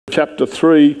chapter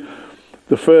 3,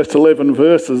 the first 11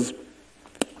 verses.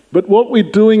 But what we're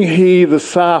doing here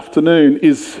this afternoon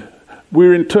is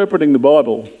we're interpreting the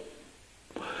Bible.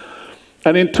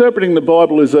 And interpreting the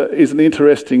Bible is an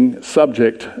interesting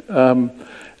subject. And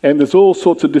there's all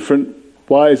sorts of different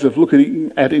ways of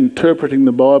looking at interpreting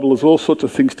the Bible. There's all sorts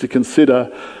of things to consider.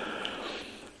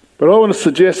 But I want to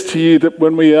suggest to you that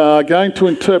when we are going to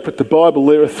interpret the Bible,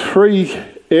 there are three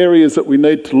areas that we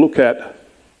need to look at.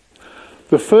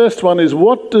 The first one is,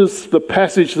 what does the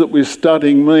passage that we're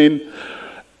studying mean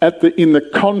in the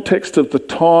context of the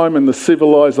time and the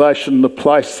civilization, the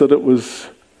place that it was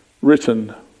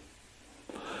written?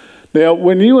 Now,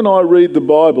 when you and I read the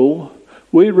Bible,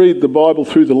 we read the Bible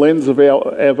through the lens of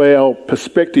our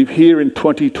perspective here in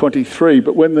 2023.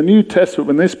 But when the New Testament,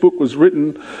 when this book was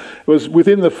written, it was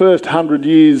within the first 100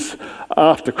 years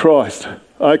after Christ.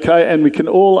 Okay, and we can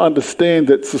all understand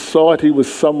that society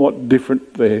was somewhat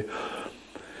different there.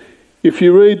 If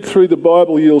you read through the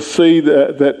Bible, you'll see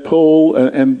that Paul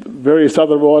and various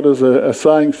other writers are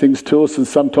saying things to us and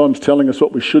sometimes telling us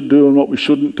what we should do and what we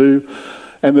shouldn't do.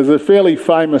 And there's a fairly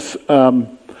famous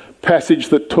passage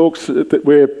that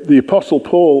where the Apostle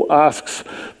Paul asks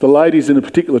the ladies in a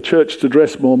particular church to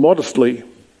dress more modestly.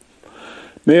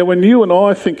 Now, when you and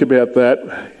I think about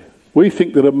that, we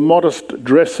think that a modest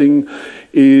dressing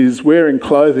is wearing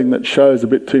clothing that shows a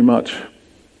bit too much.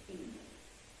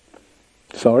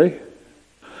 Sorry?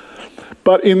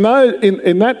 But in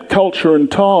that culture and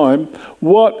time,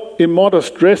 what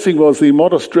immodest dressing was, the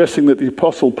immodest dressing that the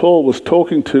Apostle Paul was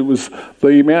talking to was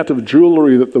the amount of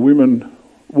jewellery that the women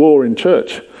wore in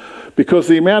church. Because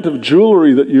the amount of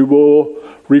jewellery that you wore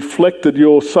reflected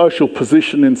your social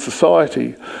position in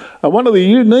society. And one of the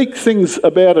unique things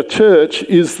about a church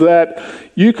is that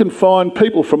you can find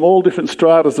people from all different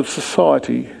stratas of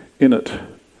society in it.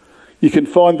 You can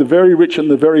find the very rich and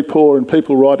the very poor and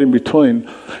people right in between.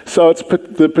 So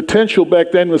the potential back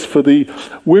then was for the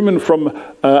women from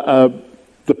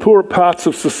the poorer parts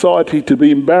of society to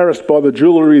be embarrassed by the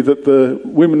jewellery that the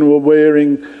women were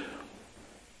wearing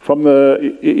from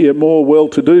the more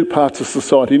well-to-do parts of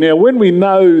society. Now, when we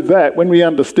know that, when we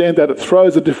understand that, it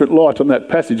throws a different light on that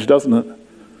passage, doesn't it?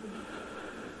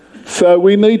 So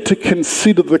we need to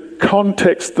consider the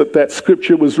context that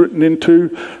scripture was written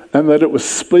into and that it was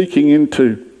speaking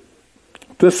into.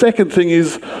 The second thing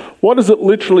is, what is it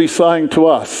literally saying to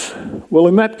us? Well,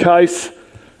 in that case,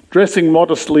 dressing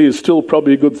modestly is still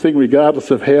probably a good thing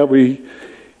regardless of how we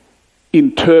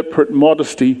interpret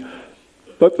modesty.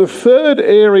 But the third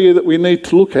area that we need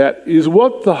to look at is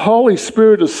what the Holy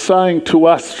Spirit is saying to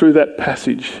us through that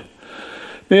passage.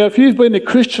 Now, if you've been a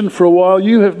Christian for a while,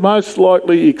 you have most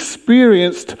likely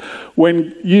experienced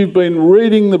when you've been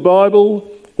reading the Bible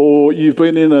or you've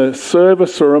been in a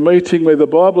service or a meeting where the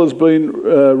Bible has been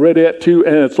read out to you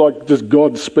and it's like just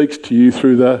God speaks to you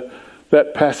through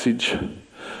that passage.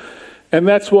 And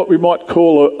that's what we might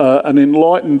call an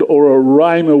enlightened or a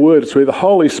rhema word. It's where the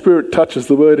Holy Spirit touches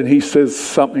the word and he says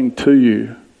something to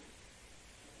you.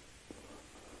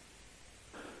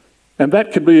 And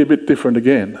that could be a bit different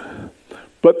again.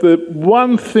 But the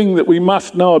one thing that we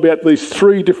must know about these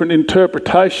three different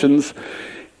interpretations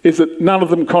is that none of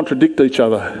them contradict each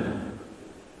other.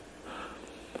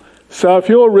 So if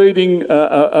you're reading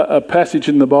a passage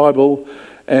in the Bible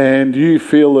and you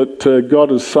feel that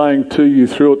God is saying to you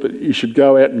through it that you should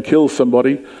go out and kill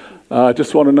somebody, I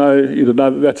just want you to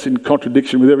know that that's in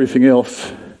contradiction with everything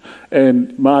else.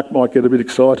 And Mark might get a bit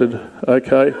excited,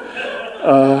 okay?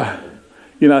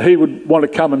 He would want to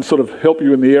come and sort of help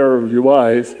you in the error of your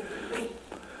ways.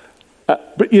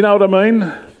 But you know what I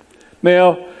mean?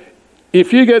 Now,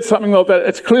 if you get something like that,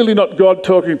 it's clearly not God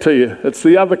talking to you. It's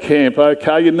the other camp,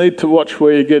 okay? You need to watch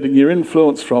where you're getting your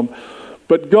influence from.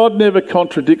 But God never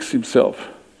contradicts himself.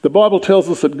 The Bible tells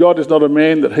us that God is not a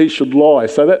man that he should lie.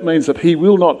 So that means that he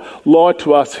will not lie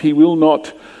to us. He will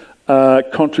not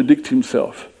contradict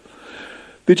himself.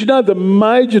 Did you know the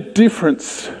major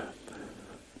difference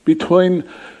between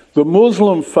the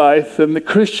Muslim faith and the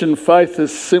Christian faith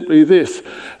is simply this?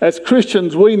 As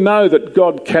Christians, we know that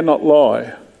God cannot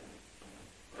lie.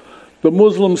 The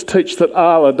Muslims teach that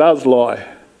Allah does lie.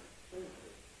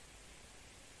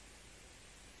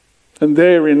 And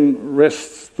therein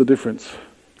rests the difference.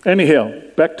 Anyhow,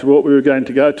 back to what we were going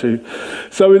to go to.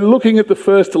 So we're looking at the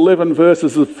first 11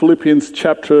 verses of Philippians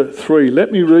chapter 3.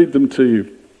 Let me read them to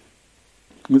you.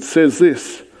 It says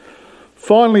this: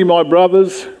 "Finally, my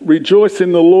brothers, rejoice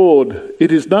in the Lord.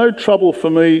 It is no trouble for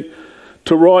me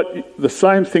to write the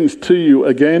same things to you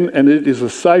again, and it is a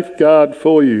safeguard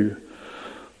for you.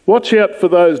 Watch out for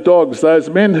those dogs, those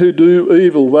men who do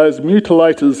evil, those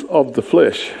mutilators of the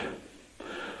flesh.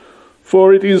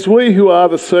 For it is we who are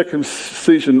the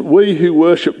circumcision, we who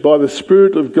worship by the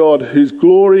Spirit of God, whose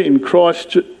glory in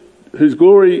Christ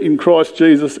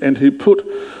Jesus, and who put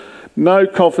no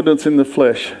confidence in the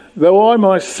flesh. Though I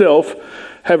myself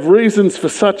have reasons for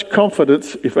such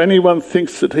confidence, if anyone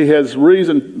thinks that he has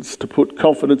reasons to put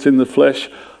confidence in the flesh,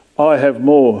 I have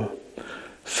more.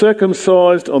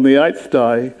 Circumcised on the 8th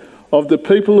day, of the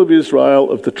people of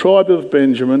Israel, of the tribe of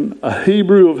Benjamin, a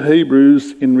Hebrew of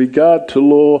Hebrews, in regard to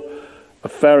law, a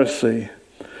Pharisee.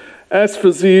 As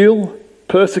for zeal,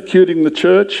 persecuting the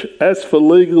church; as for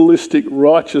legalistic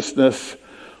righteousness,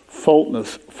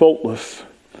 faultless.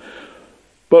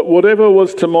 But whatever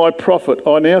was to my profit,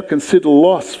 I now consider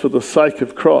loss for the sake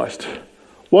of Christ.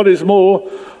 What is more,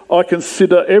 I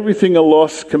consider everything a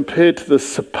loss compared to the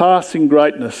surpassing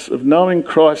greatness of knowing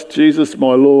Christ Jesus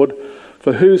my Lord,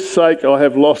 for whose sake I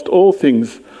have lost all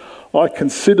things. I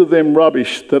consider them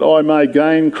rubbish, that I may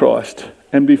gain Christ,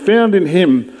 and be found in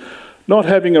him, not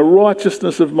having a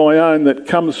righteousness of my own that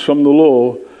comes from the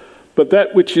law, but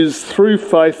that which is through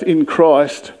faith in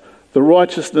Christ, the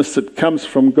righteousness that comes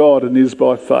from God and is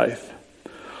by faith.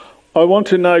 I want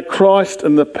to know Christ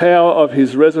and the power of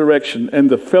his resurrection, and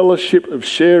the fellowship of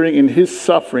sharing in his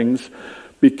sufferings,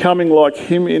 becoming like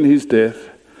him in his death,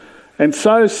 and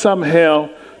so somehow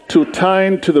to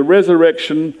attain to the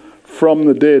resurrection from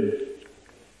the dead.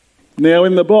 Now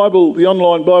in the Bible, the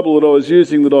online Bible that I was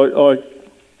using, that I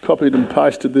copied and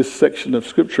pasted this section of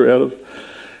scripture out of,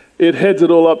 it heads it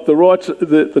all up.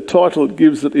 The title it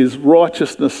gives it is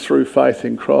Righteousness Through Faith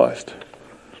in Christ.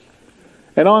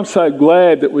 And I'm so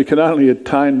glad that we can only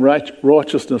attain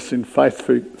righteousness in faith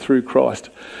through Christ.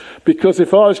 Because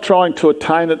if I was trying to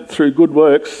attain it through good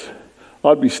works,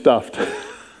 I'd be stuffed.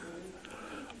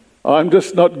 I'm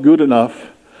just not good enough.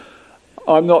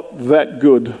 I'm not that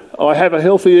good. I have a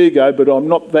healthy ego, but I'm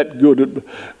not that good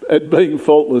at being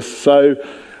faultless. So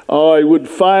I would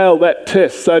fail that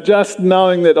test. So just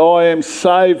knowing that I am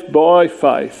saved by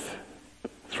faith,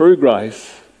 through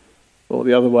grace, or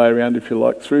the other way around if you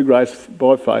like, through grace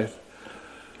by faith,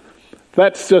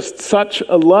 that's just such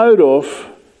a load off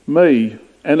me.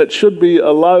 And it should be a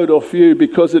load off you,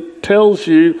 because it tells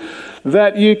you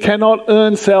that you cannot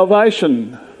earn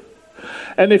salvation.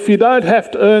 And if you don't have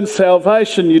to earn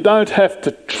salvation, you don't have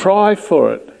to try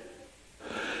for it.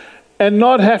 And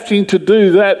not having to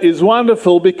do that is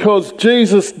wonderful, because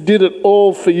Jesus did it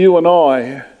all for you and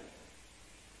I.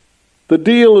 The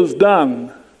deal is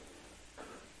done.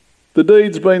 The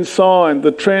deed's been signed.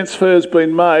 The transfer's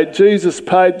been made. Jesus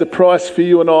paid the price for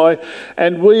you and I,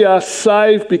 and we are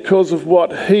saved because of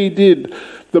what he did.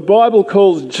 The Bible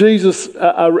calls Jesus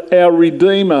our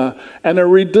Redeemer, and a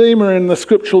Redeemer in the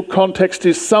scriptural context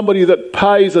is somebody that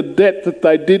pays a debt that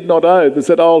they did not owe. There's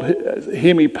that old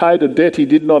hymn, he paid a debt he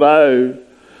did not owe.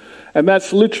 And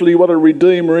that's literally what a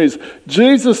Redeemer is.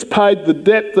 Jesus paid the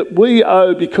debt that we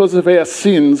owe because of our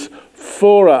sins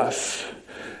for us.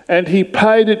 And he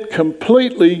paid it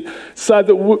completely, so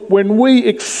that when we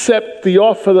accept the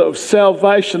offer of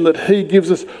salvation that he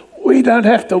gives us, we don't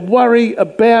have to worry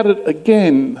about it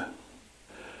again.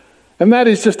 And that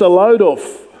is just a load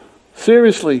off.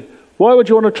 Seriously. Why would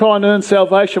you want to try and earn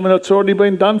salvation when it's already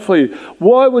been done for you?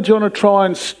 Why would you want to try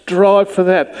and strive for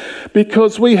that?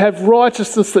 Because we have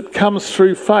righteousness that comes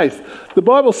through faith. The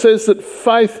Bible says that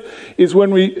faith is when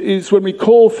we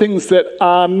call things that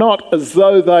are not as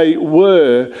though they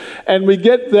were. And we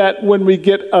get that when we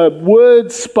get a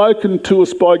word spoken to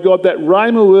us by God, that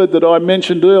rhema word that I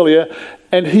mentioned earlier,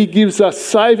 and he gives us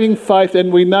saving faith,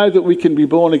 and we know that we can be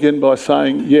born again by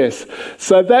saying yes.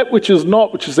 So that which is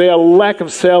not, which is our lack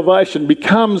of salvation,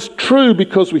 becomes true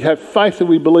because we have faith and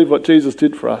we believe what Jesus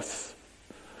did for us.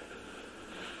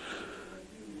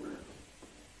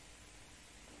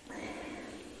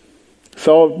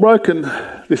 So I've broken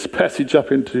this passage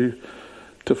up into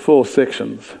 4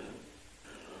 sections.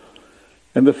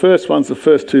 And the first one's the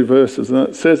first 2 verses, and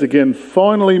it says again,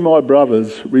 "Finally, my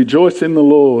brothers, rejoice in the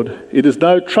Lord. It is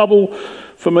no trouble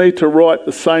for me to write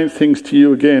the same things to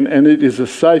you again, and it is a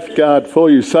safeguard for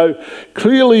you." So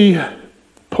clearly,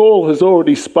 Paul has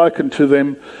already spoken to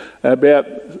them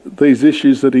about these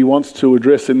issues that he wants to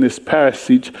address in this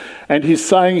passage, and he's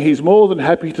saying he's more than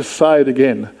happy to say it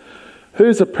again.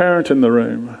 Who's a parent in the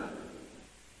room?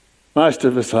 Most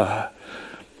of us are.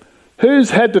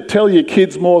 Who's had to tell your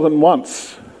kids more than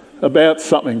once about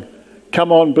something?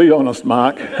 Come on, be honest,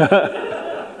 Mark.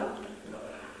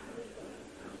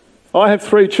 I have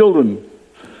 3 children.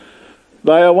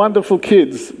 They are wonderful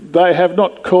kids. They have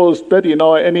not caused Betty and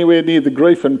I anywhere near the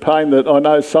grief and pain that I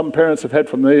know some parents have had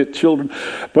from their children.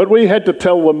 But we had to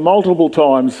tell them multiple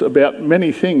times about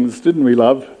many things, didn't we,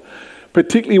 love?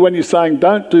 Particularly when you're saying,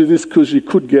 don't do this because you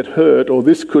could get hurt or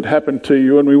this could happen to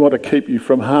you and we want to keep you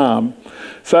from harm.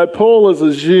 So Paul is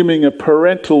assuming a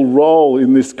parental role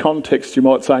in this context, you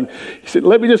might say. He said,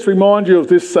 let me just remind you of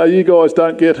this so you guys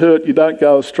don't get hurt, you don't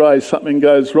go astray, something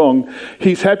goes wrong.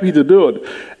 He's happy to do it.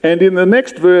 And in the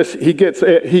next verse,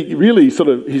 he really sort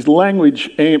of, his language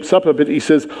amps up a bit. He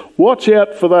says, watch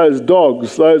out for those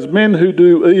dogs, those men who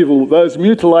do evil, those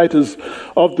mutilators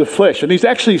of the flesh. And he's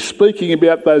actually speaking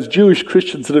about those Jewish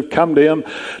Christians that have come down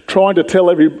trying to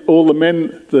tell all the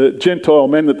men, the Gentile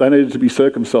men, that they needed to be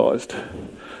circumcised.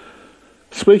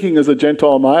 Speaking as a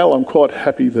Gentile male, I'm quite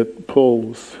happy that Paul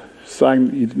was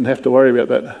saying you didn't have to worry about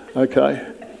that. Okay.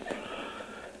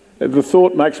 The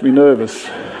thought makes me nervous.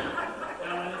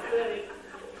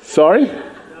 Sorry?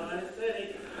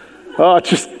 Oh,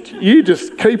 you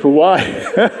just keep away.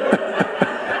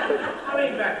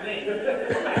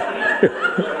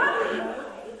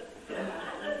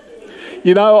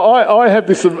 You know, I have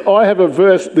this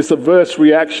averse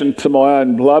reaction to my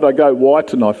own blood. I go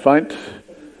white and I faint.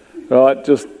 Right,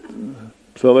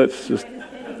 so let's just...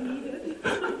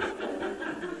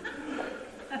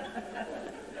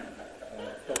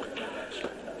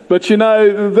 But you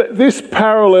know, this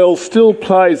parallel still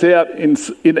plays out in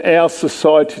our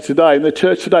society today, in the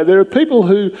church today. There are people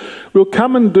who will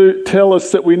come and tell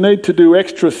us that we need to do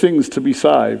extra things to be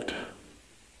saved.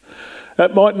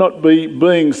 That might not be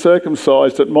being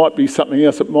circumcised, it might be something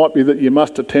else. It might be that you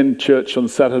must attend church on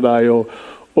Saturday or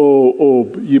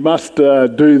you must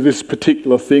do this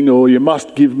particular thing, or you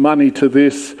must give money to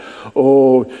this,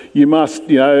 or you must,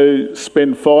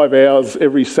 spend 5 hours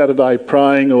every Saturday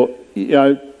praying, or,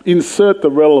 insert the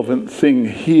relevant thing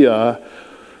here.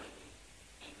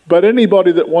 But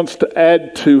anybody that wants to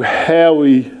add to how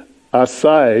we are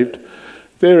saved,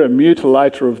 they're a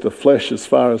mutilator of the flesh as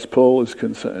far as Paul is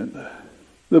concerned.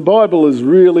 The Bible is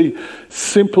really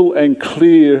simple and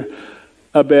clear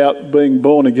about being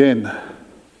born again.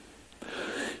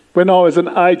 When I was an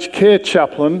aged care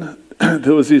chaplain,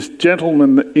 there was this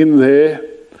gentleman in there,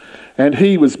 and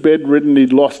he was bedridden.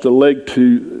 He'd lost a leg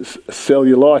to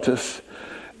cellulitis.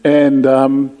 And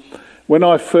when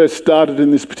I first started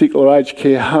in this particular aged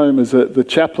care home as the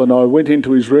chaplain, I went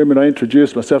into his room and I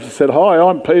introduced myself and said, "Hi,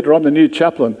 I'm Peter, I'm the new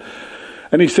chaplain."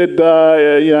 And he said,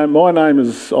 my name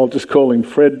is, I'll just call him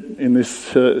Fred in this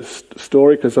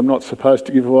story because I'm not supposed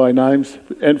to give away names.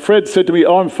 And Fred said to me,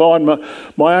 "I'm fine,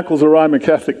 my uncle's a Roman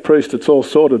Catholic priest, it's all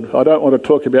sorted. I don't want to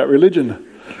talk about religion."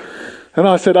 And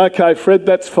I said, "Okay, Fred,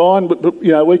 that's fine, but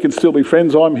we can still be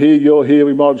friends. I'm here, you're here,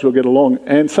 we might as well get along."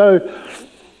 And so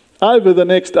over the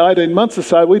next 18 months or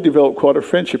so, we developed quite a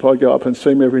friendship. I'd go up and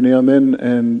see him every now and then,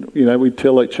 and we'd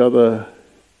tell each other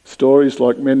stories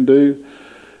like men do.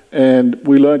 And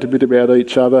we learnt a bit about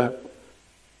each other.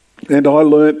 And I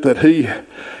learnt that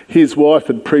his wife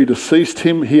had predeceased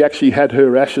him. He actually had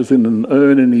her ashes in an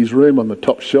urn in his room on the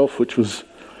top shelf, which was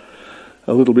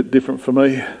a little bit different for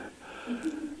me.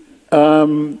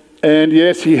 And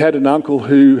yes, he had an uncle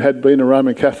who had been a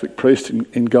Roman Catholic priest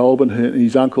in Goulburn.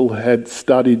 His uncle had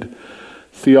studied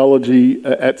theology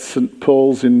at St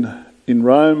Paul's in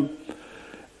Rome.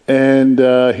 And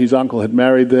his uncle had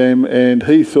married them, and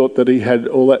he thought that he had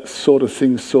all that sort of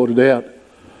thing sorted out.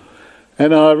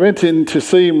 And I went in to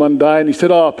see him one day, and he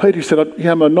said, "Oh, Pete," he said,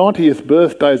 "my 90th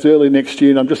birthday is early next year,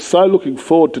 and I'm just so looking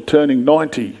forward to turning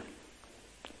 90.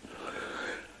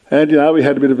 And, we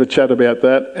had a bit of a chat about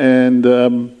that. And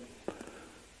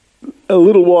a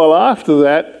little while after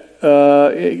that,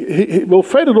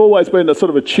 Fred had always been a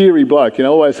sort of a cheery bloke,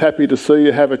 always happy to see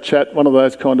you, have a chat, one of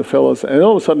those kind of fellas. And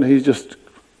all of a sudden, he just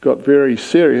got very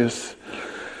serious.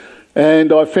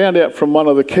 And I found out from one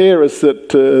of the carers that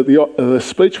the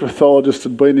speech pathologist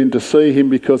had been in to see him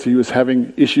because he was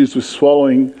having issues with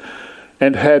swallowing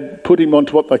and had put him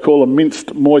onto what they call a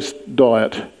minced moist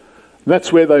diet.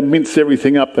 That's where they mince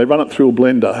everything up. They run it through a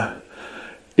blender.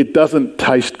 It doesn't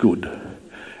taste good.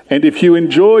 And if you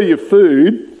enjoy your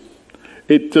food,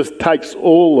 it just takes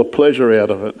all the pleasure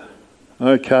out of it.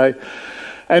 Okay?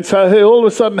 And so all of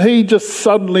a sudden, he just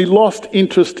suddenly lost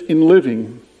interest in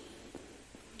living.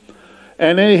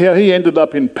 And anyhow, he ended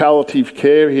up in palliative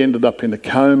care. He ended up in a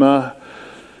coma.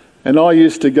 And I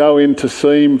used to go in to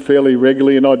see him fairly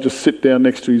regularly, and I'd just sit down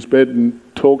next to his bed and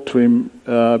talk to him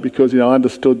because, I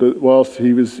understood that whilst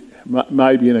he was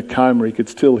maybe in a coma, he could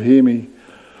still hear me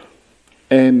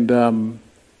and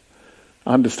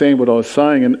understand what I was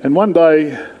saying. And one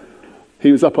day,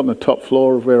 he was up on the top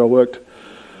floor of where I worked.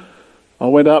 I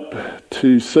went up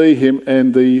to see him,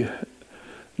 and the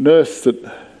nurse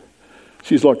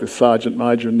she's like the sergeant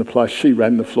major in the place, she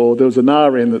ran the floor. There was an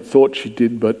RN that thought she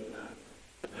did, but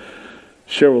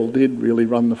Cheryl did really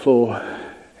run the floor.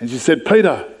 And she said,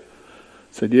 "Peter." I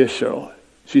said, "Yes, Cheryl."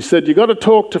 She said, "You got to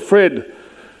talk to Fred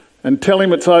and tell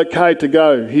him it's okay to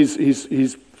go.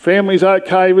 His family's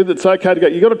okay with it, it's okay to go.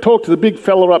 You got to talk to the big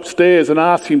fella upstairs and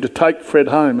ask him to take Fred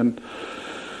home." And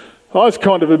I was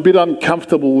kind of a bit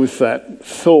uncomfortable with that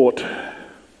thought.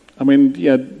 I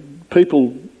mean,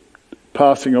 people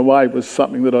passing away was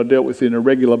something that I dealt with on a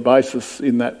regular basis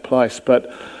in that place,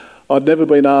 but I'd never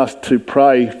been asked to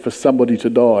pray for somebody to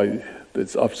die.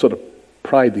 I've sort of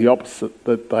prayed the opposite,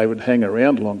 that they would hang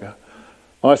around longer.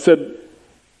 I said,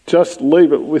 "Just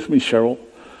leave it with me, Cheryl."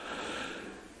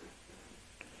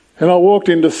 And I walked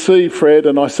in to see Fred,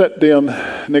 and I sat down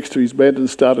next to his bed and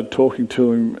started talking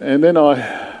to him. And then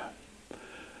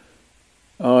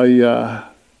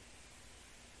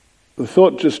the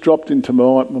thought just dropped into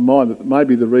my mind that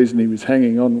maybe the reason he was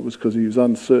hanging on was because he was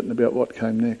uncertain about what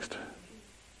came next.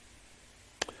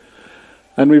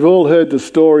 And we've all heard the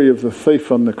story of the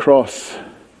thief on the cross,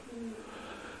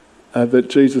 that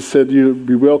Jesus said, "You'll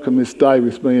be welcome this day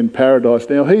with me in paradise."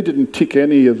 Now, he didn't tick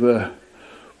any of the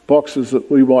boxes that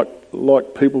we might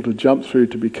like people to jump through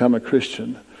to become a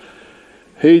Christian.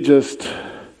 He just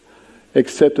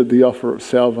accepted the offer of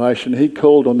salvation. He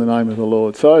called on the name of the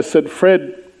Lord. So I said,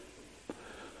 "Fred,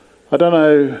 I don't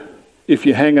know if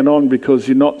you're hanging on because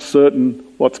you're not certain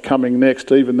what's coming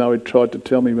next," even though he tried to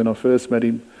tell me when I first met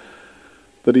him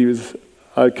that he was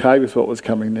okay with what was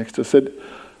coming next. I said,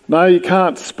 "No, you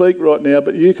can't speak right now,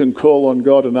 but you can call on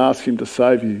God and ask him to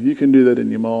save you. You can do that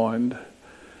in your mind.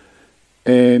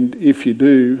 And if you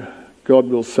do, God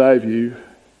will save you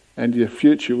and your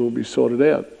future will be sorted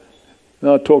out." And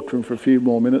I talked to him for a few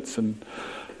more minutes and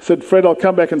said, "Fred, I'll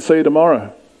come back and see you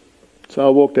tomorrow." So I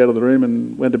walked out of the room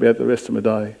and went about the rest of my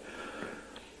day.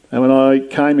 And when I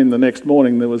came in the next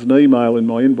morning, there was an email in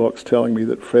my inbox telling me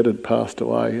that Fred had passed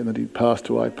away and that he'd passed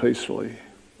away peacefully.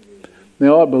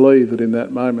 Now, I believe that in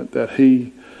that moment that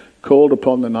he called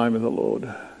upon the name of the Lord.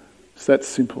 It's that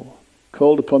simple.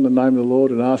 Called upon the name of the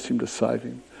Lord and asked him to save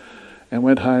him and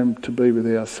went home to be with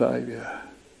our Saviour.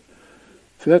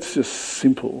 See, that's just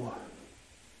simple.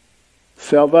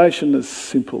 Salvation is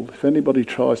simple. If anybody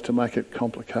tries to make it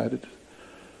complicated,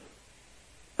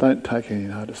 don't take any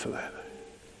notice of that.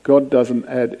 God doesn't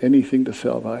add anything to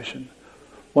salvation.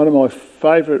 One of my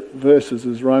favourite verses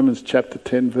is Romans chapter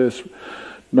 10 verse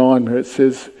 9, where it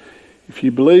says, "If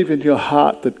you believe in your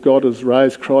heart that God has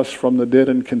raised Christ from the dead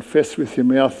and confess with your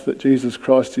mouth that Jesus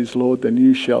Christ is Lord, then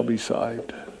you shall be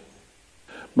saved."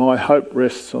 My hope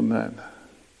rests on that.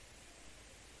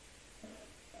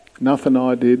 Nothing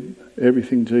I did,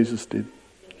 everything Jesus did.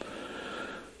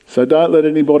 So don't let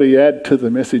anybody add to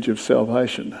the message of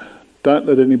salvation. Don't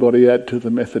let anybody add to the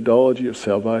methodology of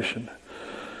salvation.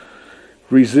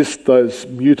 Resist those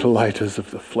mutilators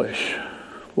of the flesh.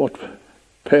 What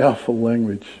powerful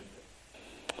language.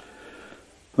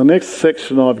 The next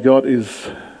section I've got is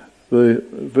the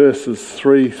verses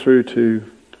 3 through to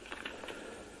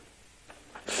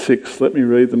 6. Let me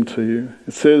read them to you.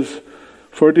 It says,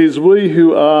 "For it is we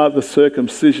who are the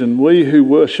circumcision, we who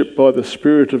worship by the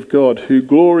Spirit of God, who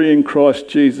glory in Christ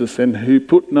Jesus and who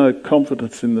put no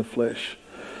confidence in the flesh.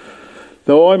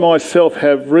 Though I myself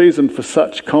have reason for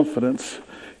such confidence,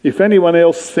 if anyone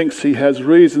else thinks he has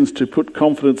reasons to put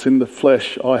confidence in the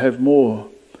flesh, I have more.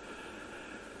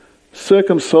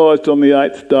 Circumcised on the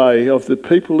 8th day, of the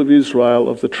people of Israel,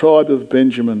 of the tribe of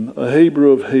Benjamin, a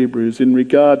Hebrew of Hebrews, in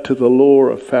regard to the law,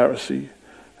 a Pharisee.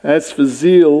 As for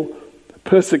zeal,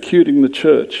 persecuting the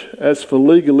church. As for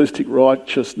legalistic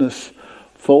righteousness,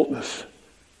 faultless."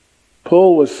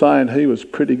 Paul was saying he was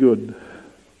pretty good.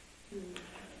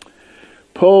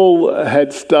 Paul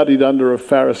had studied under a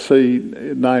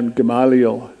Pharisee named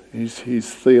Gamaliel. He's his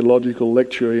theological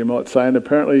lecturer, you might say. And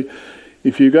apparently,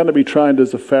 if you're going to be trained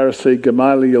as a Pharisee,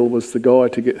 Gamaliel was the guy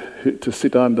to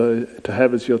sit under, to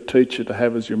have as your teacher, to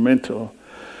have as your mentor.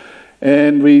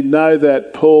 And we know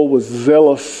that Paul was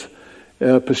zealous,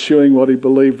 pursuing what he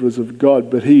believed was of God,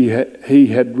 but he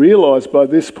had realised by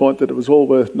this point that it was all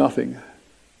worth nothing.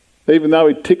 Even though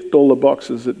he ticked all the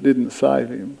boxes, it didn't save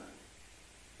him.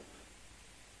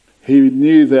 He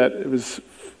knew that it was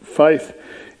faith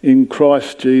in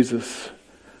Christ Jesus.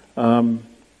 And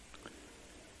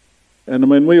I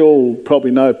mean, we all probably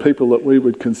know people that we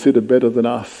would consider better than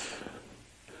us,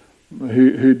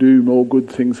 who do more good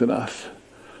things than us.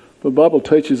 The Bible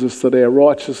teaches us that our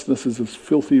righteousness is as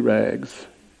filthy rags,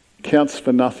 counts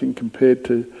for nothing compared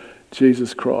to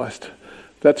Jesus Christ.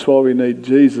 That's why we need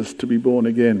Jesus to be born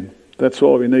again. That's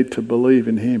why we need to believe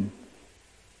in him.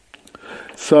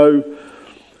 So,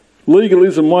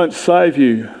 legalism won't save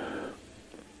you.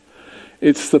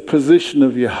 It's the position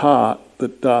of your heart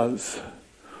that does.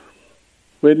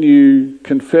 when you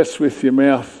confess with your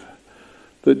mouth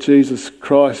that Jesus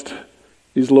Christ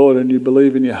is Lord and you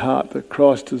believe in your heart that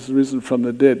Christ has risen from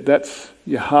the dead,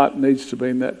 your heart needs to be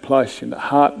in that place. Your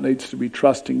heart needs to be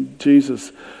trusting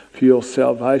Jesus for your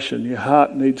salvation. Your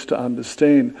heart needs to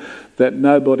understand that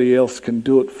nobody else can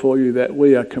do it for you, that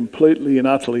we are completely and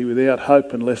utterly without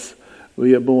hope unless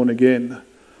we are born again,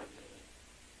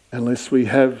 unless we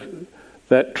have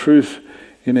that truth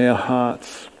in our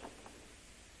hearts.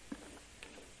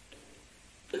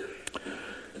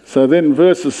 So then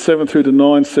verses 7 through to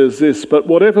 9 says this, "But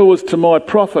whatever was to my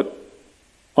profit,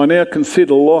 I now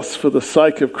consider loss for the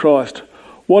sake of Christ.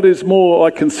 What is more,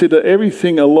 I consider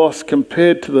everything a loss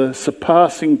compared to the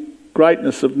surpassing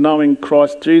greatness of knowing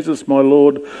Christ Jesus my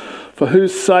Lord, for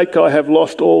whose sake I have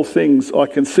lost all things. I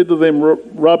consider them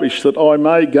rubbish, that I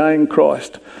may gain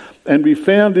Christ and be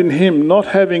found in him, not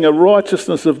having a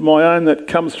righteousness of my own that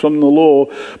comes from the law,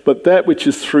 but that which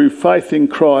is through faith in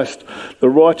Christ, the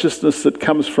righteousness that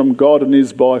comes from God and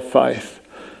is by faith."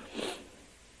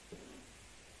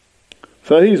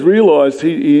 So he's realised,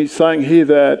 he's saying here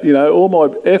that, all my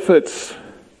efforts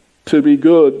to be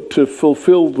good, to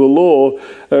fulfil the law,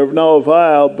 are of no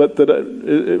avail, but that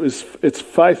it's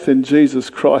faith in Jesus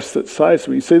Christ that saves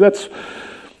me. See, that's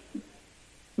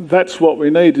what we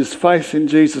need, is faith in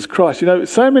Jesus Christ.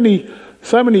 So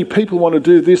many people want to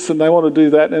do this and they want to do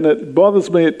that, and it bothers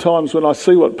me at times when I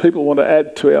see what people want to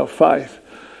add to our faith.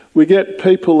 We get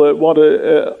people that want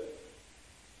to,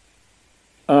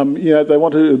 they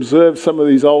want to observe some of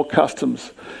these old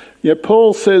customs.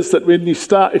 Paul says that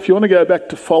if you want to go back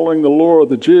to following the law of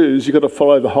the Jews, you've got to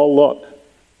follow the whole lot.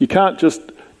 You can't just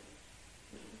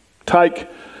take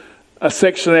a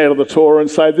section out of the Torah and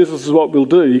say, this is what we'll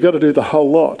do. You've got to do the whole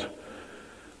lot.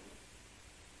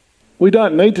 We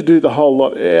don't need to do the whole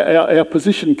lot. Our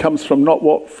position comes from not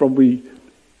what we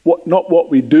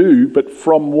do, but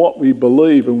from what we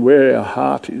believe and where our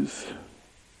heart is.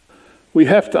 We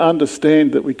have to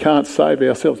understand that we can't save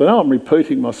ourselves. I know I'm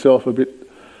repeating myself a bit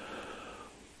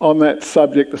on that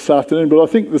subject this afternoon, but I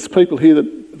think there's people here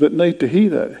that need to hear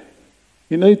that.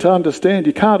 You need to understand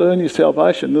you can't earn your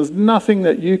salvation. There's nothing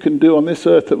that you can do on this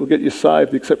earth that will get you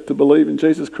saved except to believe in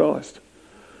Jesus Christ.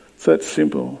 It's that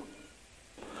simple.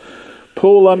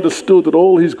 Paul understood that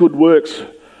all his good works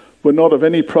were not of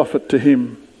any profit to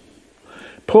him.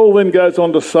 Paul then goes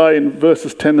on to say in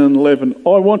verses 10 and 11,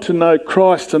 "I want to know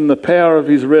Christ and the power of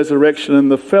his resurrection and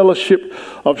the fellowship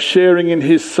of sharing in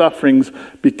his sufferings,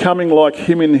 becoming like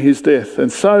him in his death,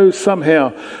 and so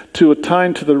somehow to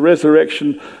attain to the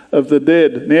resurrection of the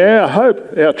dead." Now our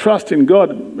hope, our trust in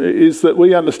God is that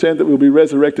we understand that we'll be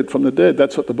resurrected from the dead.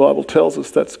 That's what the Bible tells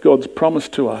us. That's God's promise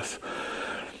to us.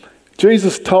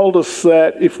 Jesus told us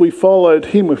that if we followed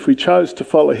him, if we chose to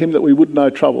follow him, that we would know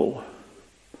trouble.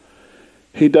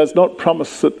 He does not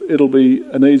promise that it'll be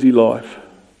an easy life.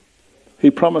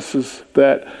 He promises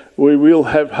that we will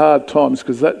have hard times,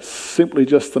 because that's simply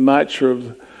just the nature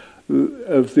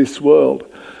of this world.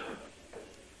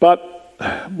 But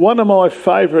one of my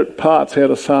favourite parts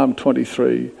out of Psalm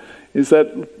 23 is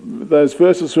that those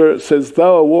verses where it says,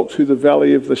 "Though I walk through the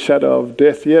valley of the shadow of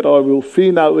death, yet I will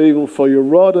fear no evil, for your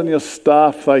rod and your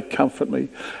staff, they comfort me."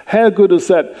 How good is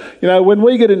that? When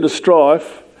we get into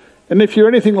strife, and if you're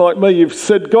anything like me, you've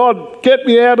said, "God, get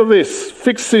me out of this,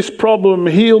 fix this problem,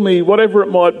 heal me," whatever it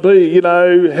might be,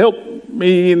 help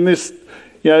me in this,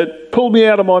 pull me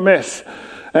out of my mess.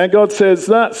 And God says,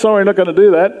 "No, sorry, not going to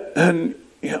do that." And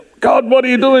 "God, what are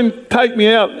you doing? Take me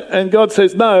out." And God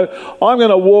says, "No, I'm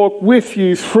going to walk with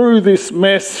you through this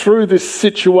mess, through this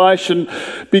situation,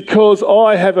 because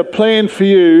I have a plan for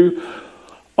you.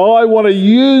 I want to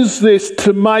use this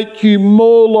to make you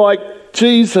more like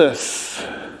Jesus."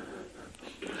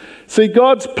 See,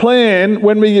 God's plan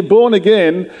when we get born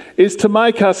again is to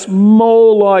make us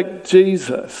more like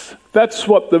Jesus. That's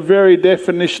what the very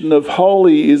definition of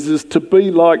holy is to be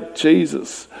like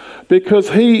Jesus.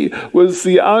 Because he was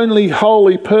the only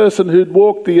holy person who'd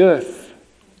walked the earth.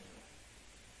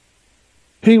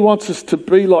 He wants us to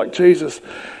be like Jesus.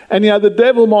 And the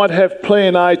devil might have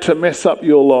plan A to mess up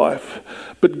your life.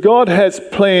 But God has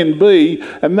plan B,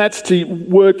 and that's to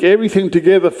work everything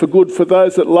together for good for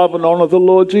those that love and honour the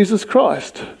Lord Jesus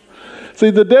Christ.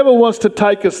 See, the devil wants to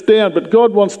take us down, but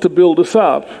God wants to build us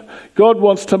up. God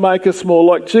wants to make us more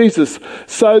like Jesus.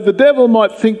 So the devil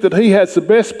might think that he has the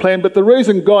best plan, but the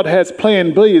reason God has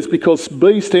plan B is because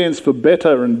B stands for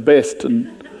better and best and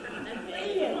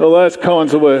all those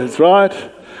kinds of words, right?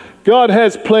 God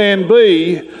has plan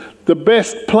B, the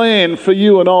best plan for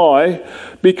you and I,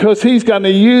 because he's going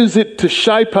to use it to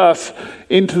shape us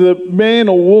into the man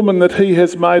or woman that he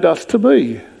has made us to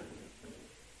be.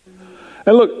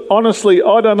 And look, honestly,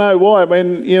 I don't know why. I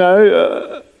mean,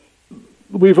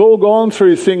 we've all gone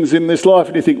through things in this life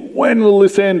and you think, when will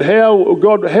this end?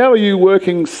 God, how are you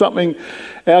working something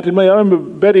out in me? I remember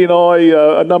Betty and I,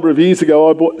 a number of years ago,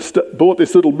 I bought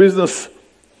this little business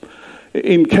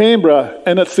in Canberra,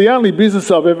 and it's the only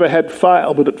business I've ever had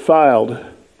fail, but it failed.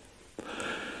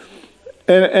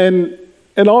 And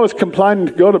I was complaining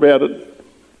to God about it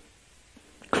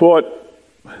quite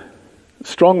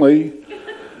strongly.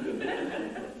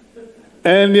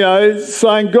 And,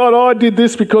 saying, God, I did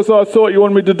this because I thought you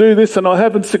wanted me to do this and I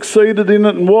haven't succeeded in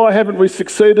it, and why haven't we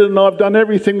succeeded? And I've done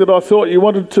everything that I thought you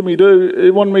wanted me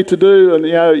to do.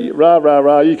 And, rah, rah,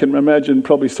 rah, you can imagine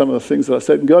probably some of the things that I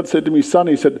said. And God said to me, son,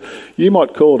 he said, you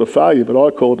might call it a failure, but I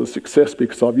call it a success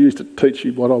because I've used it to teach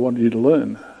you what I wanted you to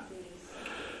learn.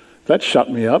 That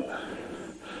shut me up.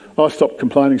 I stopped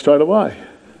complaining straight away.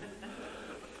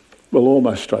 Well,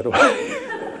 almost straight away.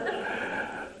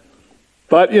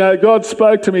 But, God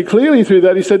spoke to me clearly through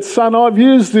that. He said, son, I've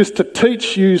used this to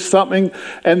teach you something,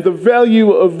 and the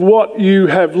value of what you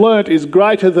have learnt is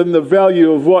greater than the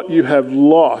value of what you have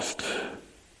lost.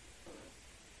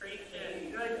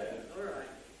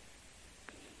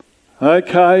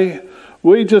 Okay,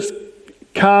 we just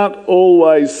can't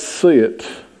always see it.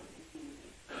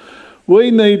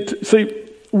 We need to see,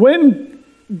 when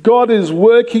God is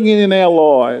working in our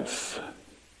lives,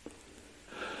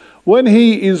 when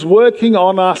he is working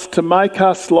on us to make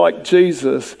us like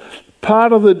Jesus,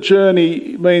 part of the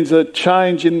journey means a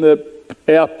change in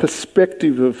our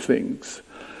perspective of things.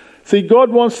 See, God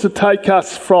wants to take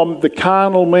us from the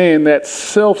carnal man, that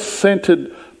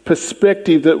self-centered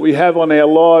perspective that we have on our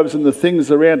lives and the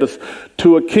things around us,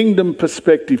 to a kingdom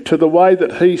perspective, to the way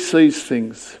that he sees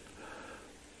things.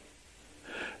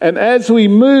 And as we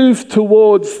move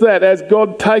towards that, as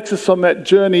God takes us on that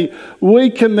journey,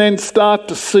 we can then start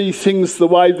to see things the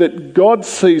way that God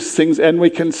sees things, and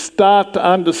we can start to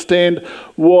understand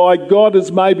why God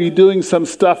is maybe doing some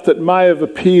stuff that may have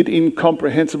appeared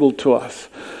incomprehensible to us.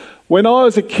 When I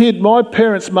was a kid, my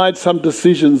parents made some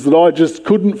decisions that I just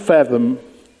couldn't fathom.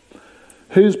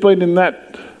 Who's been in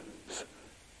that?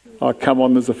 Oh, come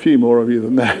on, there's a few more of you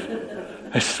than that.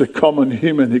 It's a common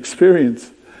human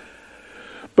experience.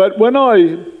 But when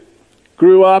I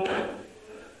grew up,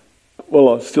 well,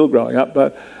 I was still growing up,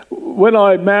 but when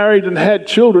I married and had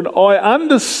children,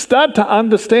 I started to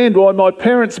understand why my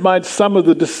parents made some of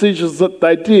the decisions that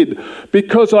they did,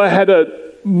 because I had I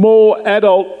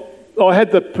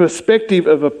had the perspective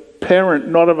of a parent,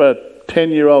 not of a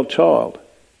 10-year-old child.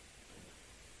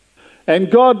 And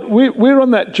God, we're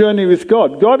on that journey with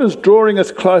God. God is drawing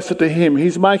us closer to him.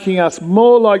 He's making us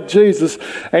more like Jesus,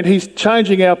 and he's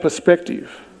changing our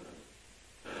perspective.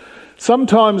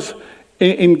 Sometimes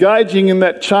engaging in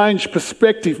that changed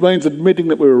perspective means admitting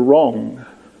that we were wrong.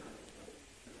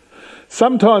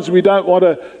 Sometimes we don't want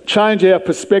to change our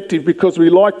perspective because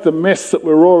we like the mess that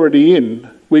we're already in.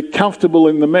 We're comfortable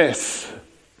in the mess.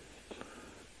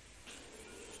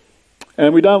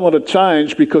 And we don't want to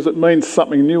change because it means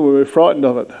something new and we're frightened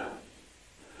of it. A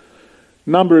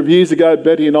number of years ago,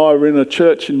 Betty and I were in a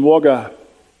church in Wagga,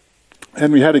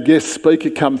 and we had a guest speaker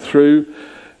come through,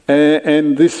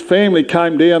 and this family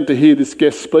came down to hear this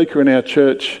guest speaker in our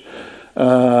church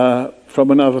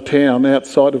from another town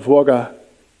outside of Wagga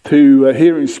to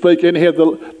hear him speak. Anyhow,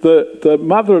 the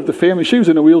mother of the family, she was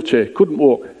in a wheelchair, couldn't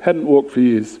walk, hadn't walked for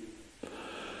years.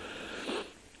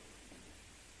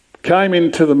 Came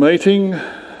into the meeting.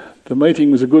 The meeting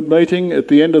was a good meeting. At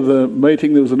the end of the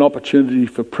meeting, there was an opportunity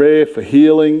for prayer, for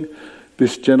healing.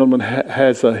 This gentleman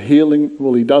has a healing.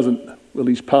 Well, he doesn't. Well,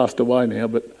 he's passed away now,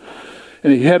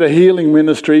 and he had a healing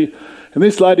ministry. And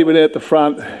this lady went out the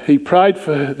front. He prayed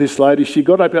for this lady. She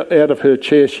got up out of her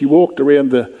chair. She walked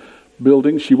around the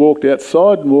building. She walked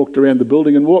outside and walked around the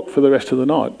building and walked for the rest of the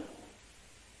night.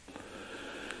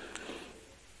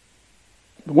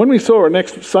 When we saw her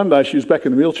next Sunday, she was back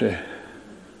in the wheelchair.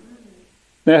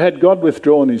 Now, had God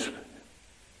withdrawn his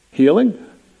healing?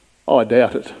 I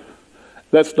doubt it.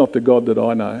 That's not the God that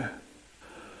I know.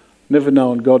 Never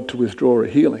known God to withdraw a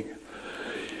healing.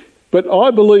 But I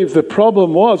believe the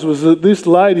problem was that this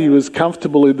lady was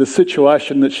comfortable in the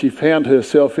situation that she found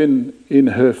herself in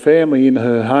her family, in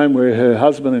her home, where her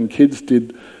husband and kids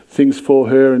did things for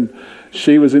her, and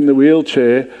she was in the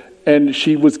wheelchair, and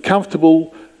she was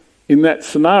comfortable in that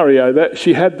scenario. That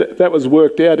she had that was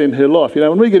worked out in her life.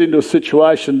 When we get into a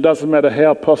situation, doesn't matter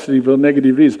how positive or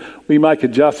negative it is, we make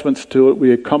adjustments to it,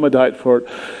 we accommodate for it.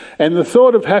 And the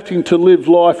thought of having to live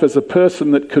life as a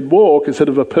person that could walk instead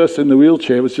of a person in the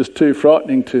wheelchair was just too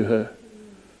frightening to her.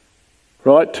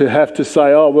 Right? To have to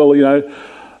say,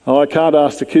 I can't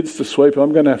ask the kids to sweep,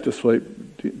 I'm going to have to sweep.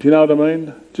 Do you know what I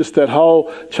mean? Just that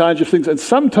whole change of things. And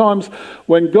sometimes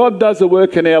when God does a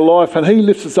work in our life and he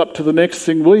lifts us up to the next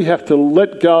thing, we have to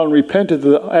let go and repent of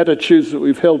the attitudes that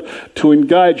we've held to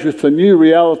engage with the new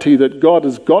reality that God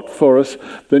has got for us,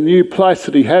 the new place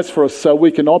that he has for us, so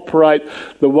we can operate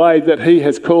the way that he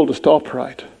has called us to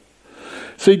operate.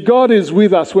 See, God is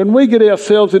with us. When we get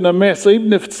ourselves in a mess,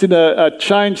 even if it's in a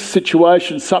changed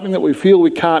situation, something that we feel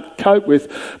we can't cope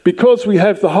with, because we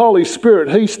have the Holy Spirit,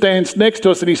 he stands next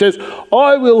to us and he says,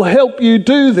 I will help you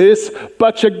do this,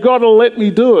 but you've got to let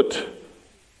me do it.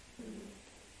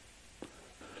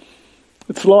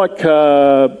 It's like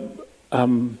the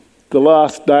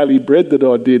last daily bread that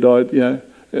I did.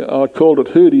 I called it,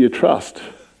 Who Do You Trust?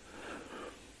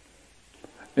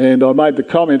 And I made the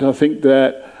comment, I think,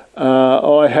 that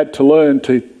I had to learn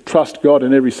to trust God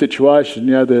in every situation.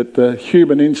 That the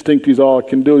human instinct is, I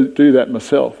can do that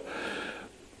myself.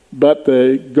 But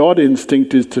the God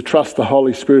instinct is to trust the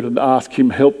Holy Spirit and ask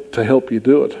him to help you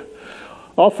do it.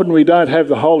 Often we don't have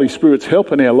the Holy Spirit's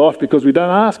help in our life because we don't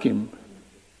ask him.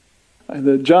 And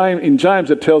in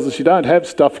James it tells us you don't have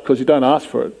stuff because you don't ask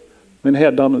for it. I mean, how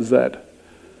dumb is that?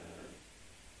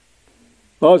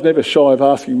 I was never shy of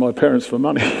asking my parents for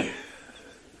money.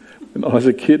 When I was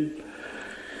a kid.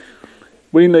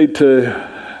 We need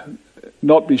to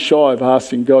not be shy of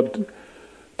asking God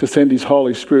to send his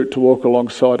Holy Spirit to walk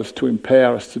alongside us, to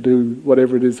empower us to do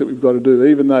whatever it is that we've got to do,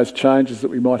 even those changes that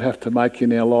we might have to make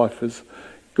in our life as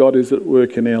God is at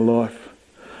work in our life.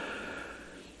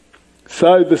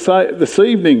 So this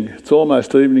evening, it's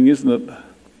almost evening, isn't it?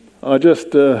 I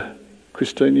just,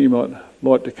 Christine, you might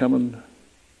like to come and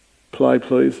play,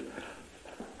 please.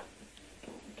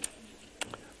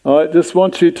 I just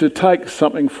want you to take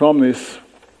something from this.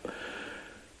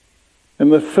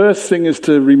 And the first thing is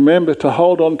to remember to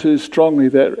hold on to strongly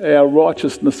that our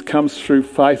righteousness comes through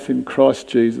faith in Christ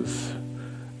Jesus.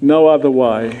 No other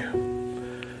way.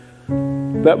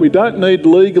 That we don't need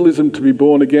legalism to be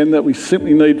born again, that we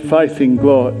simply need faith in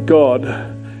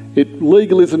God.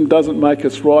 Legalism doesn't make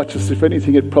us righteous. If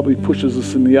anything, it probably pushes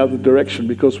us in the other direction,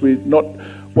 because when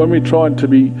we're trying to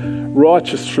be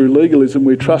righteous through legalism,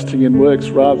 we're trusting in works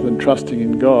rather than trusting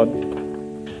in God.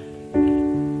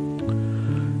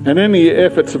 And any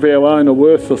efforts of our own are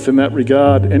worthless in that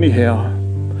regard anyhow.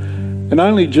 And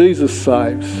only Jesus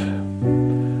saves.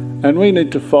 And we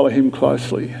need to follow him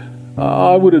closely.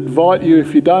 I would invite you,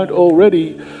 if you don't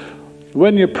already,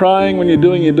 when you're praying, when you're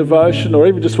doing your devotion, or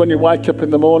even just when you wake up in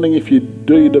the morning, if you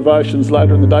do your devotions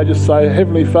later in the day, just say,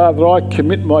 Heavenly Father, I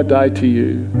commit my day to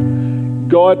you.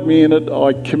 Guide me in it.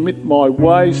 I commit my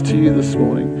ways to you this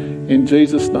morning, in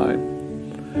Jesus' name.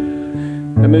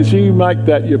 And as you make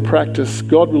that your practice,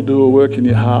 God will do a work in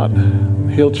your heart.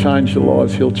 He'll change your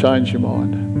lives. He'll change your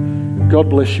mind. God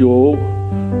bless you all.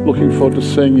 Looking forward to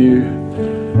seeing you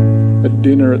at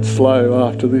dinner at Slow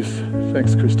after this.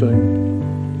 Thanks, Christine.